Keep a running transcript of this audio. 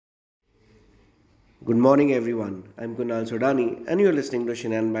Good morning, everyone. I'm Kunal Sodani, and you're listening to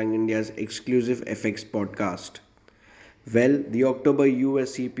Shinhan Bank India's exclusive FX podcast. Well, the October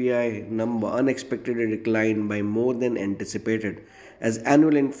US CPI number unexpectedly declined by more than anticipated as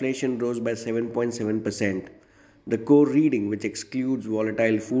annual inflation rose by 7.7%. The core reading, which excludes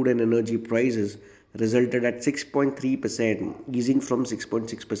volatile food and energy prices, resulted at 6.3%, easing from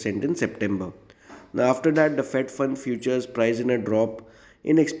 6.6% in September. Now, after that, the Fed Fund futures priced in a drop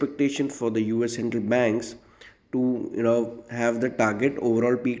in expectation for the US central banks to have the target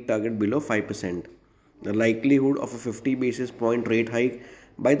overall peak target below 5%. The likelihood of a 50 basis point rate hike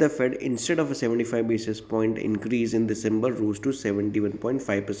by the Fed instead of a 75 basis point increase in December rose to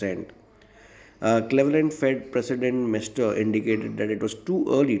 71.5%. Cleveland Fed President Mester indicated that it was too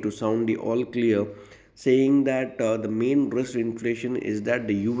early to sound the all clear, saying that the main risk to inflation is that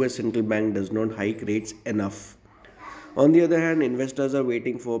the US central bank does not hike rates enough. On the other hand, investors are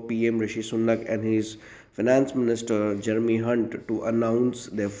waiting for PM Rishi Sunak and his finance minister Jeremy Hunt to announce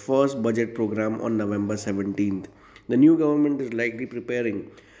their first budget program on November 17th. The new government is likely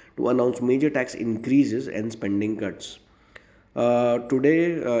preparing to announce major tax increases and spending cuts.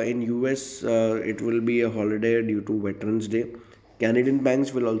 Today in US, it will be a holiday due to Veterans Day. Canadian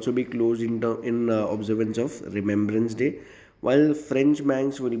banks will also be closed in observance of Remembrance Day, while French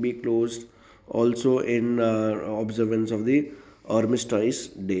banks will be closed also in observance of the Armistice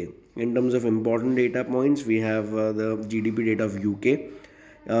Day. In terms of important data points, we have the GDP data of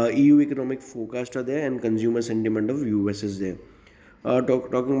UK, EU economic forecast are there, and consumer sentiment of US is there.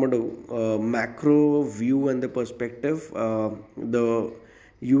 Talking about the macro view and the perspective, the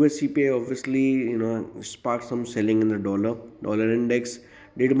USCPA obviously sparked some selling in the dollar. Dollar index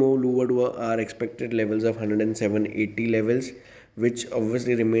did move lower to our expected levels of 107.80 levels, which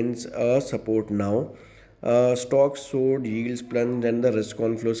obviously remains a support now. Stocks soared, yields plunged, and the risk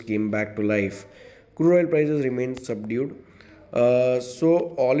on flows came back to life. Crude oil prices remained subdued.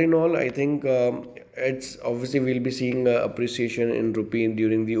 So all in all, I think it's obviously we'll be seeing appreciation in rupee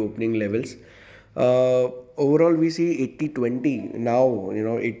during the opening levels. Overall, we see 80-20 now.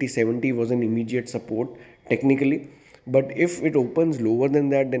 80-70 was an immediate support technically, but if it opens lower than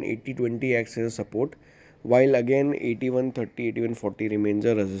that, then 80-20 acts as a support. While again 81-30, 81-40 remains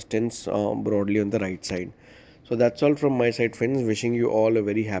a resistance broadly on the right side. So that's all from my side, friends. Wishing you all a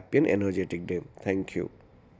very happy and energetic day. Thank you.